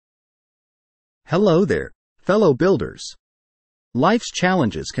Hello there, fellow builders. Life's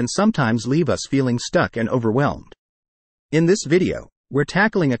challenges can sometimes leave us feeling stuck and overwhelmed. In this video, we're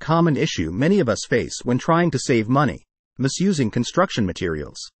tackling a common issue many of us face when trying to save money: misusing construction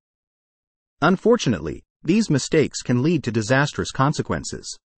materials. Unfortunately, these mistakes can lead to disastrous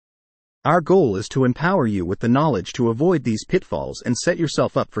consequences. Our goal is to empower you with the knowledge to avoid these pitfalls and set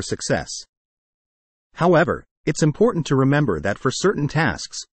yourself up for success. However, it's important to remember that for certain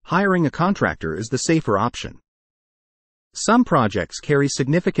tasks, hiring a contractor is the safer option. Some projects carry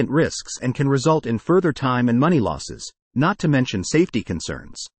significant risks and can result in further time and money losses, not to mention safety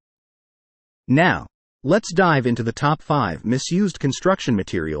concerns. Now, let's dive into the top 5 misused construction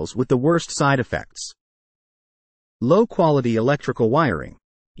materials with the worst side effects. Low-quality electrical wiring.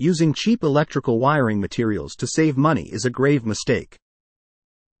 Using cheap electrical wiring materials to save money is a grave mistake.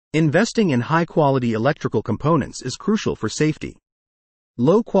 Investing in high-quality electrical components is crucial for safety.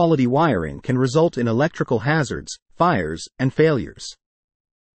 Low-quality wiring can result in electrical hazards, fires, and failures.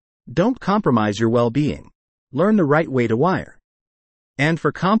 Don't compromise your well-being. Learn the right way to wire. And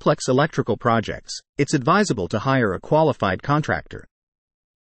for complex electrical projects, it's advisable to hire a qualified contractor.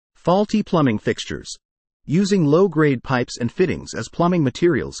 Faulty plumbing fixtures. Using low-grade pipes and fittings as plumbing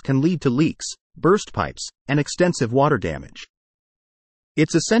materials can lead to leaks, burst pipes, and extensive water damage.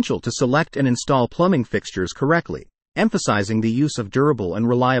 It's essential to select and install plumbing fixtures correctly, emphasizing the use of durable and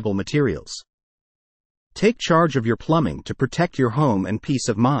reliable materials. Take charge of your plumbing to protect your home and peace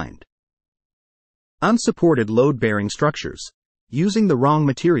of mind. Unsupported load-bearing structures. Using the wrong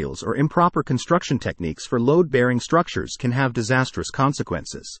materials or improper construction techniques for load-bearing structures can have disastrous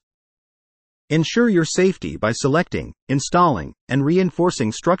consequences. Ensure your safety by selecting, installing, and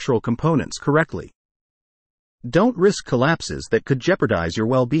reinforcing structural components correctly. Don't risk collapses that could jeopardize your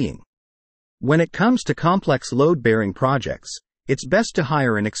well-being. When it comes to complex load-bearing projects, it's best to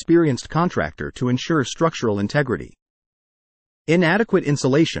hire an experienced contractor to ensure structural integrity. Inadequate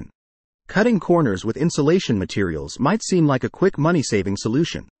insulation. Cutting corners with insulation materials might seem like a quick money-saving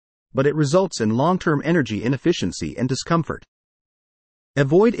solution, but it results in long-term energy inefficiency and discomfort.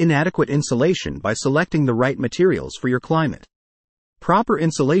 Avoid inadequate insulation by selecting the right materials for your climate. Proper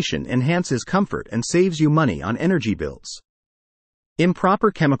insulation enhances comfort and saves you money on energy bills.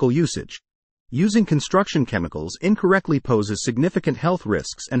 Improper chemical usage. Using construction chemicals incorrectly poses significant health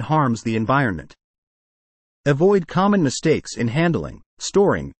risks and harms the environment. Avoid common mistakes in handling,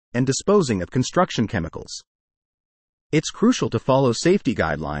 storing, and disposing of construction chemicals. It's crucial to follow safety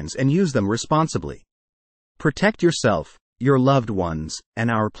guidelines and use them responsibly. Protect yourself, your loved ones, and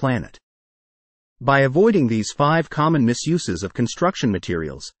our planet. By avoiding these 5 common misuses of construction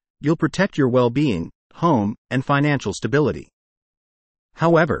materials, you'll protect your well-being, home, and financial stability.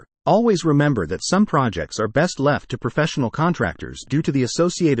 However, always remember that some projects are best left to professional contractors due to the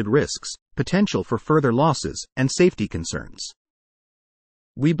associated risks, potential for further losses, and safety concerns.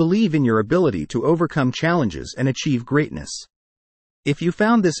 We believe in your ability to overcome challenges and achieve greatness. If you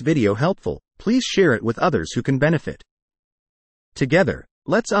found this video helpful, please share it with others who can benefit. Together,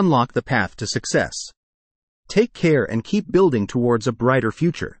 let's unlock the path to success. Take care and keep building towards a brighter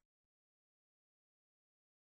future.